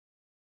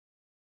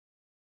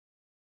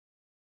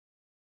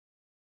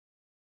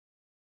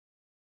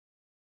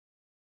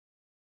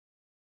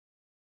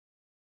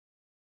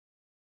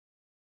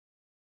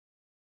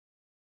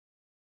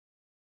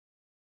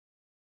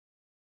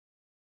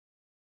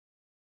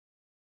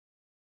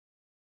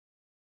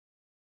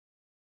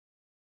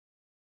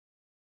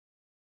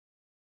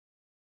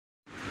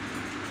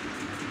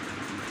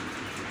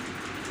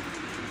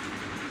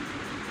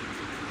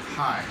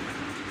Hi,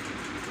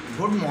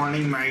 good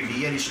morning my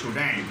dear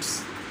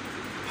students.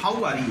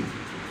 How are you?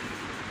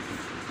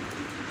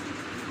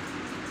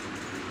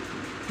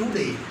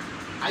 Today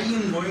I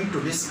am going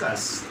to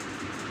discuss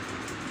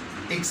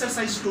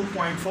exercise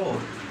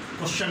 2.4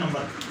 question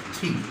number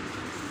 3.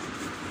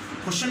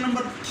 Question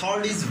number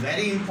 3 is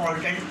very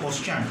important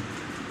question.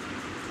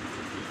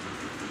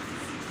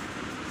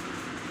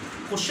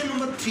 Question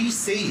number 3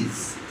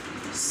 says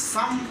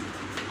sum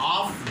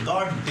of the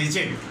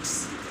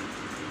digits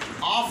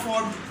of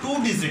our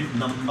two-digit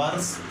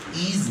numbers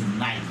is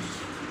 9.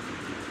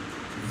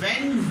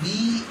 When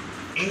we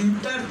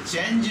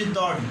interchange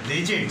the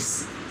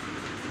digits,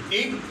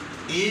 it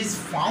is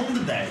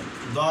found that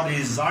the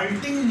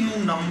resulting new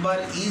number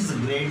is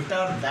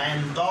greater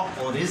than the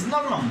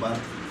original number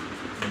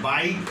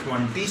by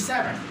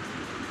 27.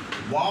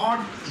 What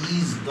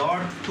is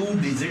the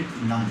two-digit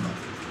number?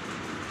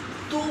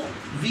 So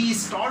we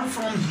start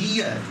from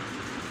here.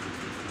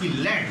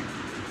 Let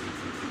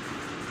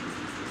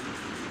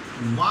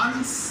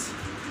ones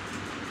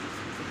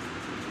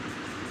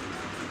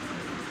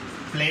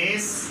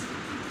place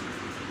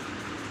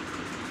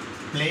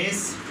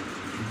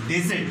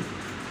digit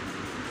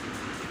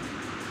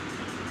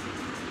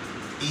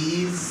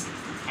is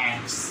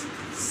x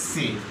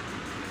से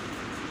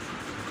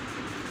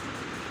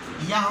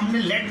या हमने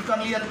late कर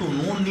लिया तो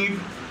no need,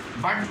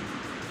 but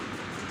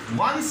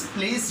ones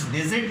place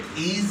digit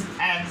is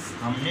x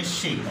हमने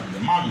से कर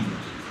लिया, मान लिया.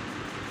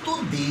 तो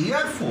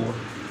therefore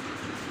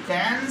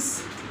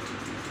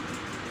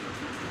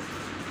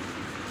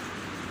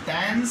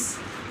tens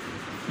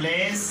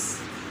place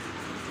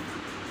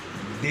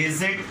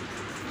digit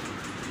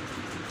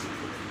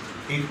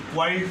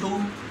equal to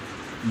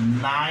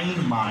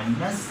 9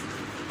 minus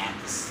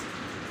x.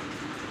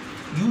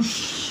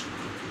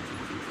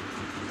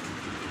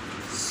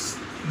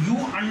 You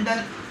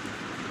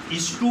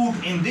understood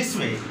in this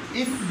way.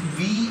 If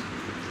we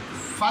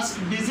first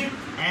digit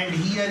and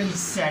here is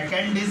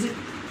second digit,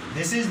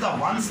 this is the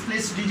ones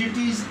place digit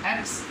is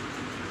x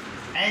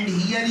and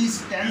here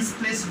is tens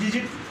place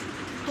digit.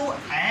 तो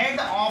add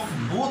of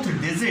both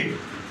digit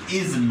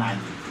is 9.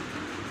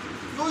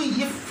 तो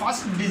ये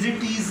first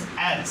digit is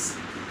x.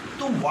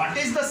 तो what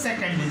is the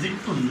second digit?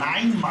 तो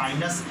 9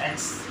 minus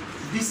x.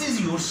 This is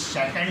your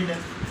second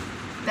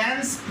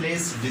tens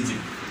place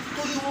digit.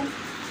 तो you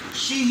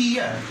see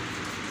here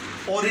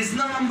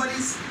original number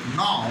is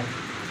now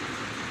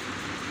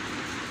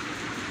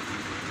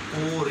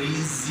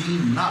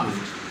original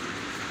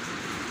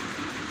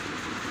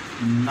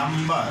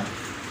number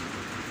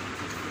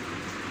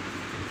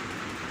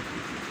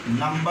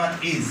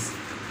is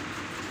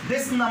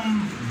this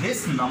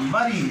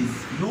number is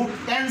your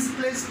tens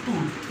place to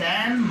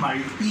 10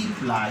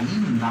 multiply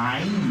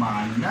 9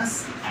 minus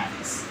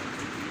x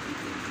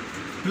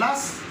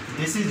plus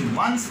this is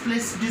ones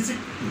place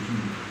digit.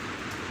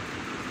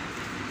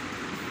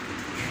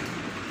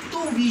 तो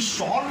we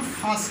solve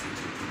first.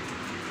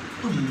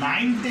 तो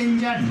 9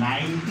 10 या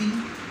 90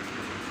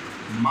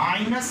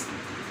 minus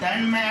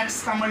 10 में x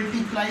का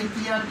multiply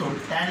किया तो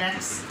 10x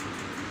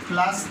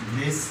plus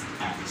this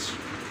h.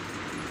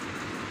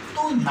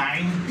 तो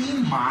 90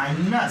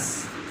 minus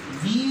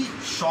we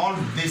solve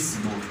this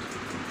both.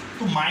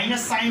 तो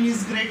minus sign is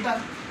greater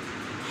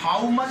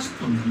how much?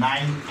 तो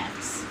 9x.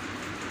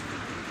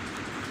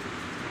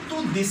 तो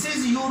this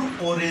is your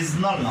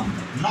original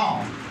number. Now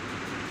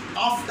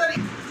after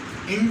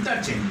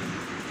interchanging,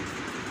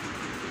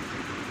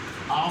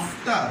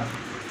 after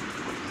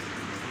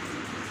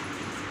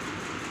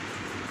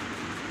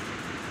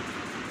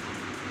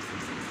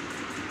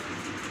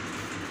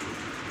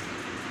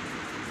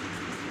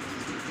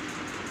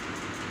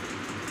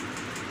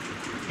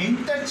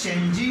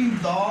interchanging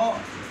the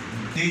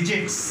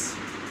digits,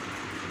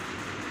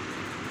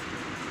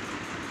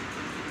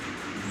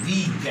 we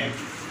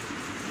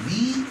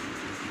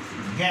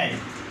get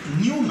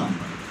new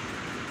number.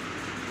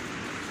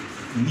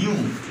 New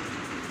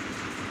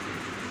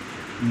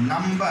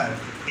number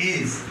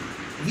is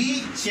we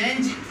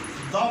change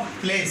the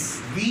place,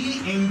 we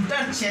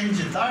interchange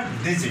the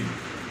digit.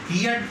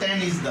 Here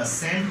 10 is the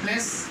same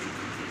place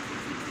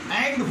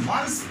and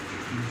once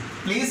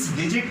place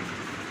digit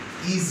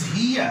is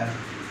here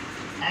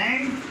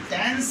and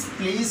tens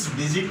place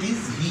digit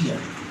is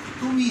here.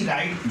 So we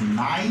write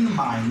 9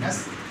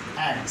 minus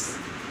x.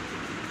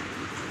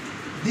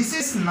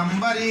 This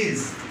number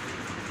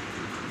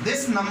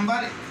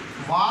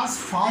was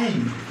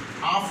found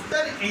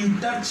after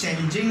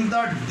interchanging the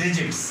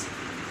digits.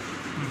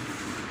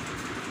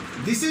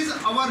 This is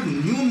our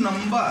new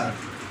number.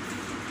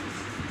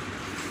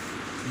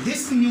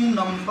 This new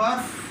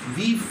number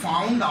we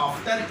found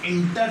after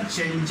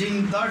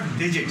interchanging the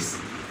digits.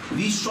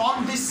 We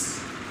solve this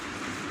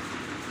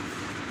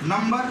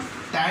number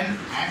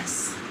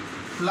 10x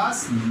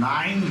plus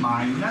 9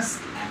 minus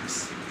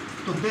x.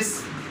 So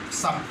this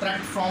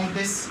subtract from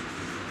this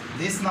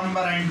number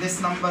and this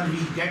number,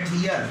 we get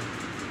here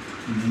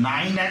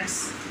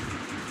 9x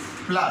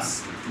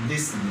plus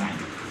this 9.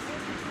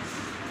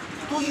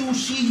 So you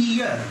see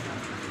here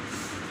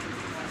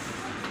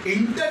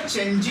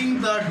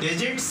interchanging the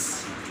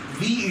digits,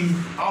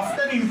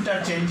 after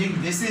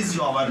interchanging, this is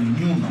our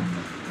new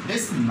number.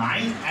 This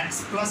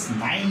 9x plus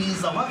 9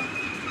 is our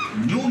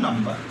new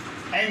number,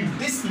 and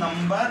this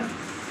number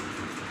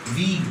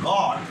we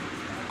got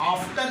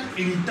after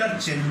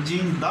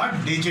interchanging the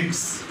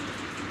digits.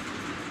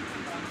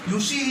 You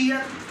see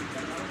here,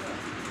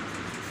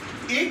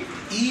 it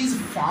is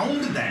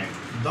found that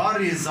the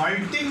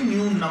resulting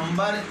new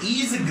number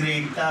is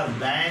greater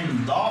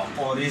than the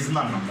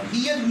original number.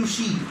 Here you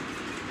see,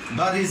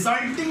 the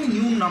resulting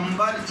new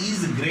number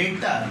is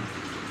greater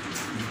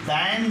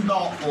than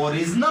the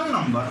original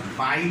number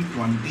by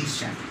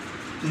 27.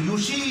 So you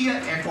see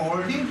here,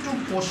 according to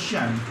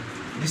question,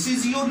 this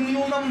is your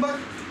new number.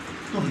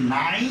 So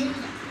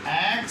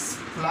 9x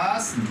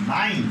plus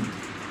 9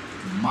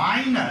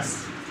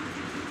 minus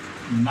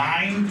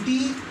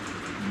 90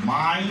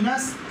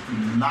 minus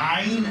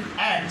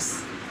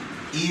 9x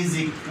is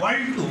equal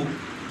to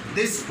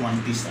this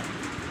 27.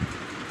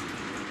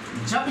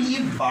 जब ये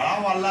बड़ा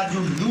वाला जो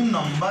new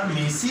number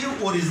में से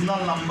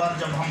original number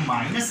जब हम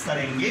minus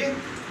करेंगे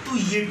तो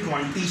ये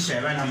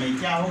 27 हमें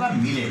क्या होगा,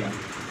 मिलेगा.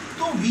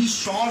 तो वी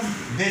सॉल्व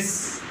दिस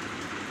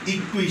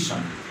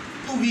इक्वेशन.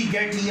 तो we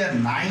get here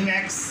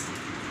 9x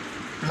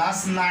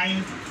plus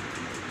 9,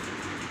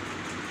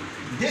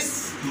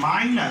 this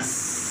minus,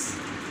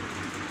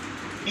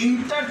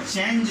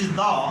 interchange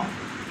the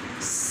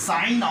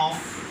sign of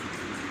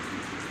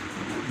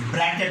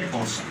bracket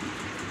portion.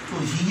 So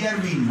here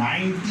we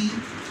 90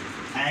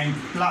 and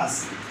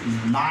plus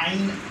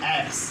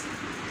 9x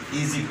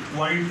is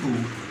equal to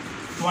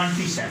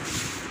 27.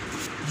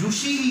 You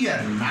see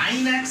here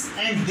 9x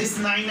and this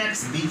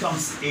 9x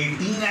becomes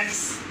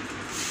 18x,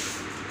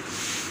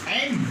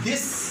 and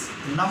this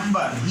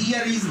number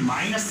here is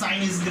minus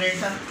sign is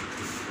greater.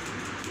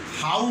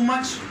 How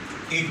much?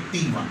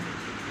 81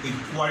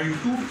 equal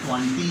to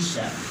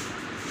 27.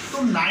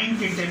 तो 9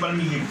 के table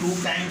में ये 2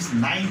 times,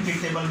 9 के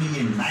table में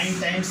ये 9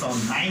 times और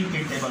 9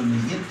 के table में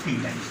ये 3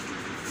 टाइम्स.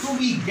 तो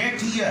we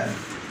get here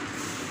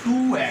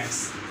 2x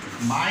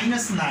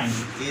minus 9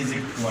 is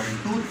equal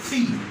to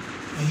 3.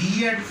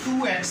 Here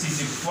 2x is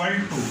equal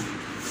to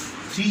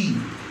 3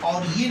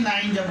 और ये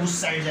 9 जब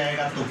उस साइड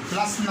जाएगा तो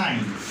प्लस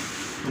 9.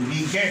 तो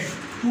we get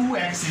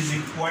 2x is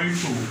equal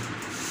to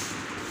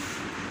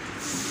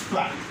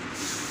 12.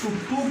 तो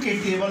 2 के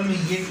टेबल में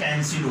ये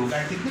कैंसिल होगा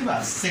कितनी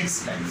बार?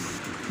 6 times.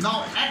 Now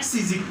x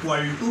is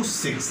equal to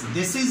 6.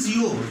 This is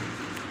your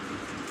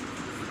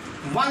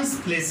ones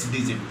place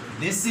digit.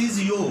 This is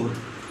your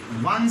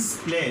ones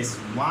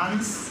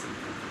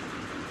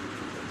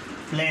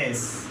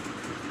place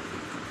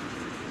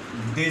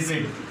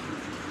digit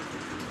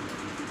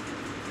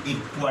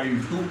equal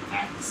to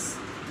x.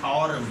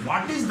 Or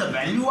what is the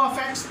value of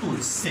x? To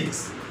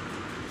 6.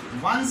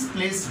 Ones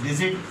place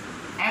digit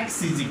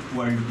x is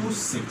equal to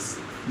 6.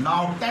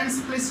 Now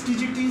tens place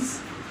digit is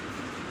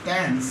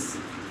tens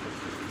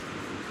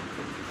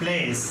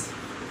place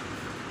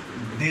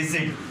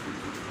digit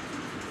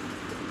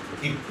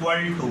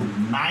equal to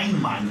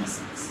 9 minus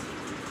x.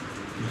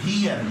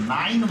 Here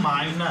 9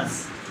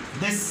 minus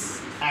this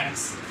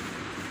x,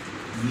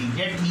 we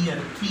get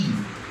here 3.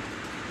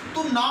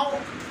 So now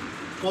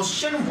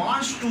question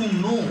wants to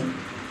know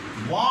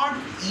what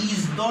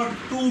is the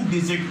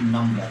 2-digit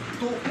number.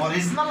 So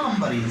original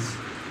number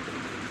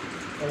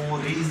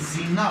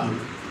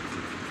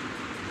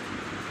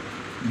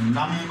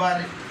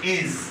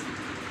is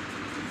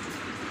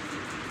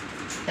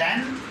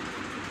 10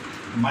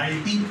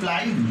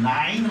 multiply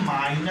 9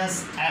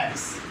 minus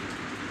x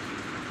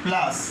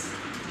plus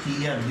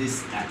here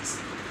this x.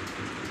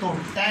 So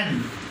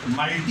 10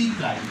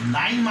 multiply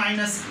 9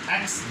 minus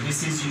x,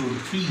 this is your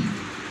 3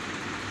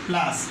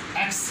 plus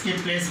x के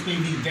place पे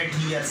we get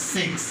here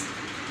 6.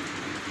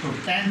 तो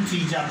 10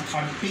 3 जा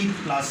 30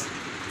 plus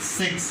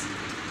 6,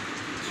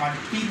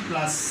 30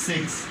 plus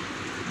 6,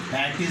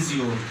 that is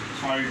your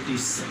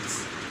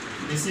 36.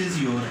 This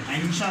is your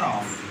answer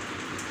of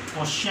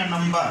question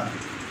number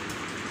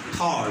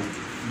 3rd.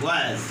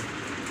 Was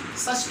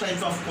such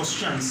type of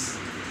questions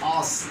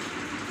asked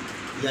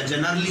या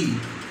generally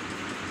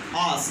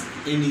asked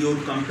in your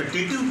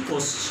competitive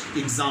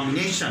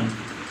examination.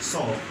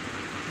 So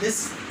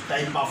this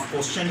type of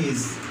question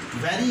is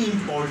very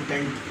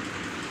important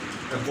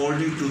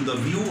according to the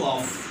view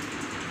of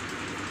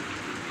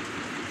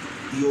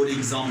your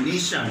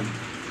examination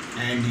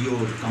and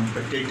your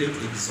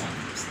competitive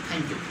exams.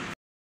 Thank you.